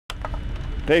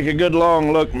Take a good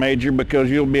long look, Major,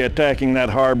 because you'll be attacking that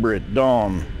harbor at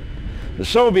dawn. The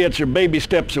Soviets are baby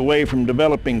steps away from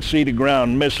developing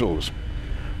sea-to-ground missiles.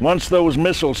 Once those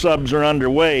missile subs are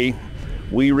underway,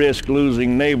 we risk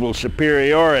losing naval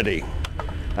superiority.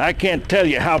 I can't tell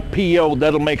you how PO'd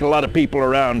that'll make a lot of people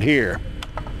around here.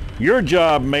 Your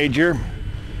job, Major,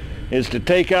 is to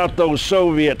take out those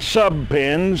Soviet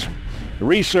sub-pens,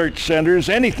 research centers,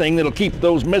 anything that'll keep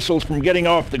those missiles from getting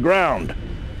off the ground.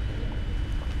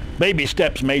 Baby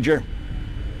steps, Major.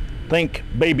 Think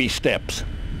baby steps.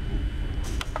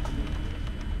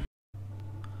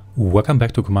 Welcome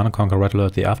back to Command & Conquer Red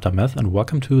Alert: The Aftermath, and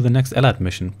welcome to the next Allied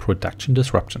mission, Production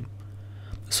Disruption.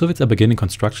 The Soviets are beginning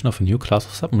construction of a new class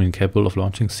of submarine capable of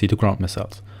launching sea-to-ground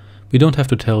missiles. We don't have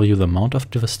to tell you the amount of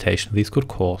devastation these could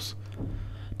cause.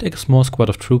 Take a small squad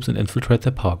of troops and infiltrate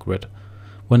their power grid.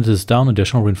 When it is down,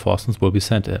 additional reinforcements will be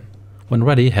sent in. When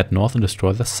ready, head north and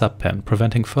destroy the sub-pen,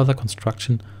 preventing further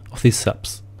construction of these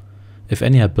subs. If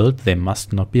any are built, they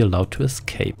must not be allowed to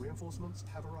escape.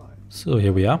 So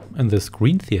here we are, in this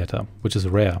green theater, which is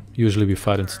rare. Usually we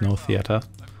fight in snow theater.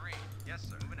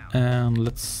 And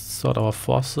let's sort our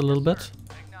force a little bit.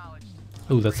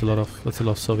 Oh, that's a lot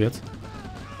of Soviets.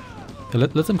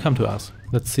 Let them come to us.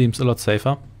 That seems a lot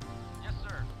safer.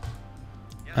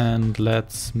 And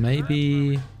let's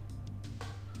maybe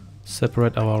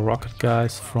separate our rocket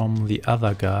guys from the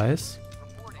other guys.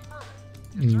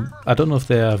 I don't know if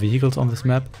there are vehicles on this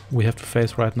map we have to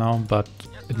face right now, but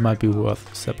it might be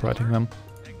worth separating them.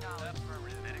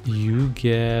 You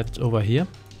get over here.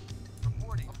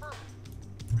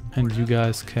 And you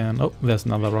guys can... Oh, there's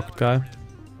another rocket guy.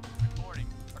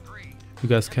 You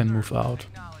guys can move out.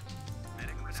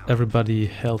 Is everybody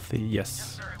healthy?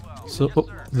 Yes. So, oh,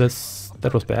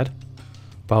 that was bad.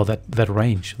 Wow, that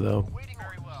range though.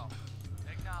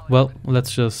 Well,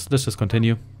 let's just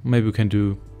continue. Maybe we can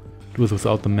do it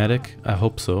without the medic. I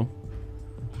hope so.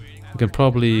 We can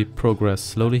probably progress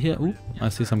slowly here. Ooh, I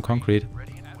see some concrete.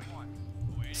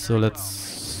 So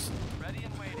let's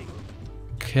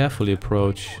carefully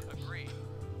approach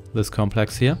this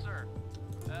complex here.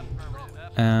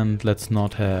 And let's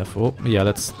not have... Oh, yeah,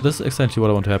 this is essentially what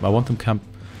I want to have. I want them come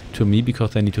to me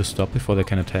because they need to stop before they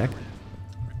can attack.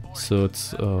 So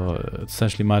it's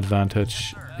essentially my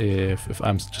advantage if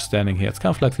I'm just standing here. It's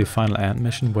kind of like the final end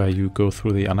mission where you go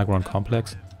through the underground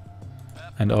complex.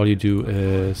 And all you do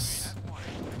is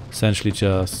essentially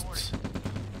just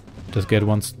get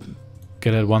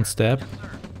at one step,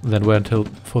 then wait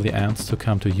for the ants to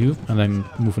come to you, and then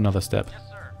move another step.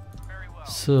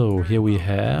 So here we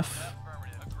have...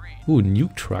 Ooh,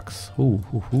 nuke trucks. Ooh.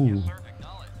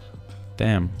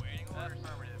 Damn.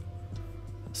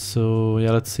 So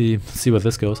yeah, let's see where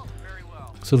this goes.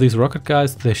 So these rocket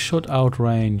guys, they should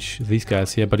outrange these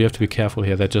guys here, but you have to be careful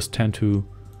here. They just tend to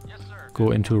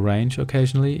go into range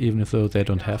occasionally, even though they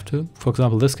don't have to. For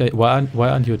example, this guy, why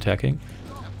aren't you attacking?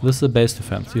 This is a base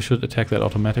defense. You should attack that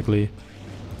automatically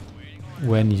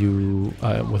when you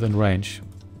are within range.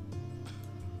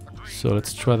 So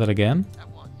let's try that again.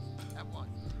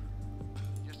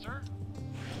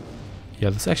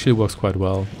 Yeah, this actually works quite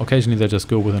well. Occasionally they just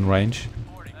go within range,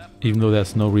 even though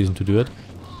there's no reason to do it.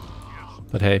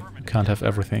 But hey, you can't have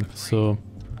everything. So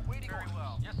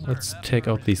let's take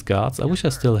out these guards. I wish I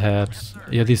still had...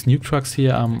 Yeah, these nuke trucks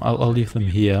here, I'll leave them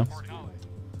here.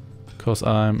 Because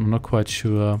I'm not quite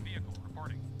sure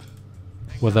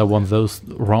whether I want those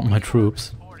around my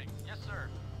troops.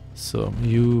 So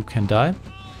you can die.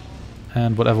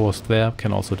 And whatever was there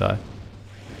can also die.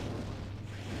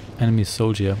 Enemy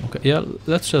soldier. Okay, yeah,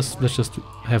 let's just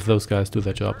have those guys do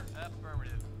their job.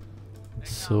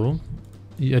 So,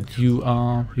 yeah, you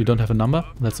don't have a number.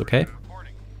 That's okay.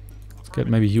 Let's get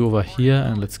maybe you over here,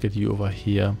 and let's get you over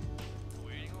here.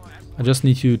 I just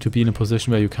need you to be in a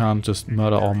position where you can't just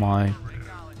murder all my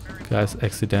guys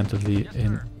accidentally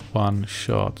in one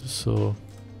shot. So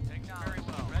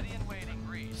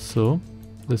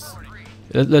this.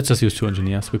 Let's just use 2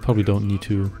 engineers. We probably don't need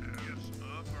to.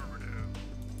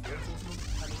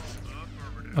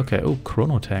 Okay, oh,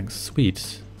 Chrono Tanks,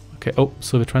 sweet. Okay, oh,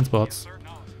 Soviet transports.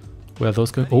 Where are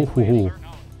those going? Oh, ho.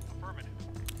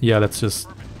 Yeah, let's just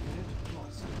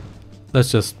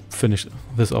finish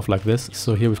this off like this.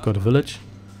 So here we've got a village.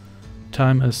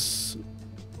 Time is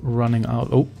running out.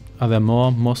 Oh, are there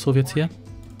more Soviets here?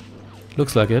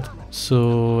 Looks like it.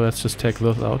 So let's just take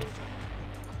those out.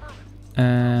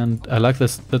 And I like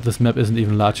this that this map isn't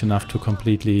even large enough to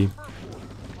completely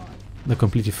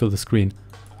fill the screen.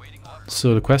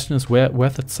 So the question is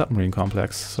where's that submarine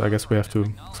complex? So I guess we have to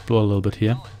explore a little bit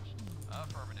here.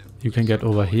 You can get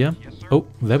over here. Oh,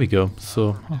 there we go.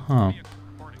 So,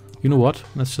 you know what?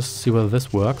 Let's just see whether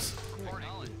this works.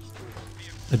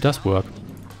 It does work.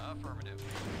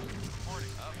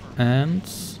 And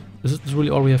is this really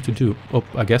all we have to do? Oh,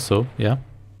 I guess so, yeah.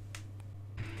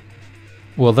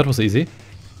 Well, that was easy.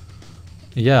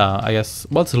 Yeah, I guess,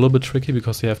 well, it's a little bit tricky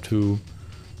because you have to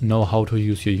know how to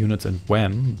use your units and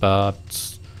when,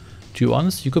 but to be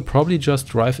honest, you could probably just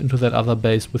drive into that other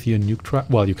base with your nuke truck.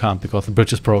 Well, you can't because the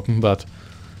bridge is broken, but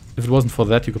if it wasn't for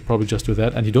that, you could probably just do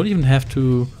that. And you don't even have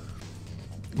to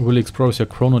really explore your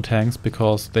Chrono Tanks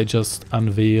because they just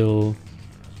unveil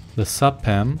the sub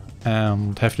pen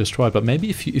and have to destroy it. But maybe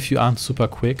if you aren't super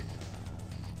quick,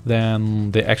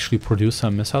 then they actually produce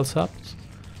some missile subs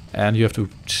and you have to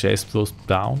chase those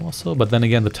down or so. But then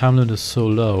again, the time limit is so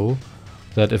low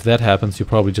that if that happens, you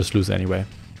probably just lose anyway.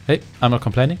 Hey, I'm not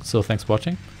complaining, so thanks for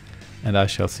watching, and I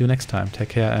shall see you next time. Take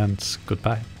care and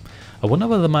goodbye. I wonder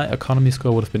whether my economy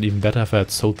score would have been even better if I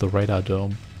had sold the radar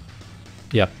dome.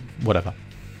 Yeah, whatever.